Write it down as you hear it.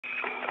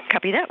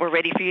Copy that. We're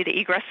ready for you to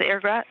egress the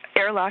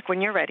airlock when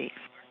you're ready.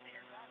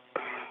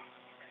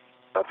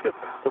 That's good.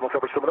 Thermal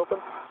cover swimming open.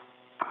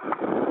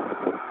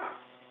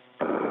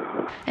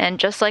 And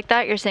just like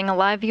that, you're seeing a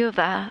live view of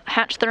the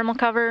hatch thermal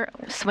cover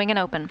swinging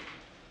open.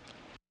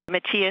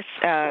 Matthias,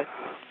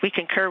 we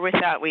concur with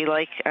that. We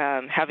like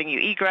having you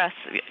egress,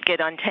 get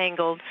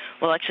untangled.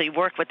 We'll actually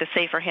work with the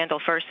safer handle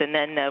first, and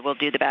then we'll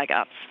do the bag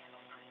ups.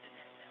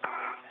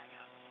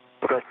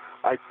 Okay.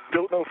 I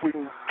don't know if we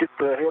can get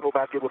the handle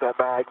back in with that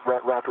bag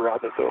wrapped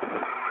around it, though.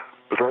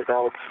 But right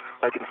now,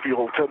 I can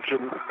feel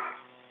tension.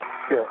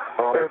 Yeah.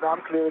 And I'm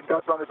clearing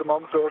that one at the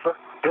moment, sir.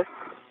 Okay.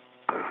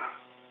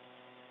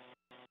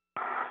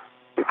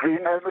 The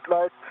green helmet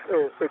light.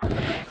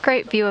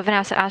 Great view of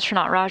NASA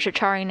astronaut Roger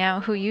Chari now,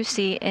 who you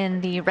see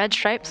in the red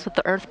stripes with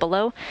the Earth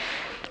below.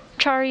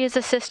 Chari is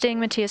assisting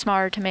Matthias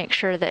Maurer to make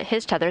sure that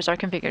his tethers are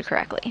configured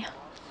correctly.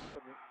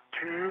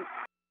 2.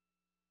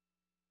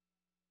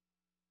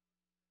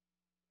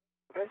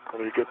 Okay,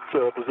 let me get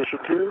position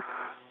 2.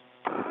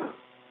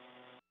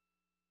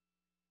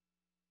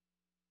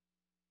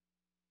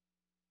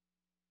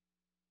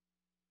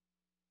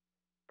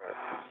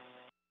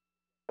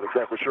 Not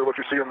exactly sure what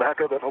you see in the back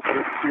of it. Hopefully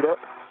you can see that.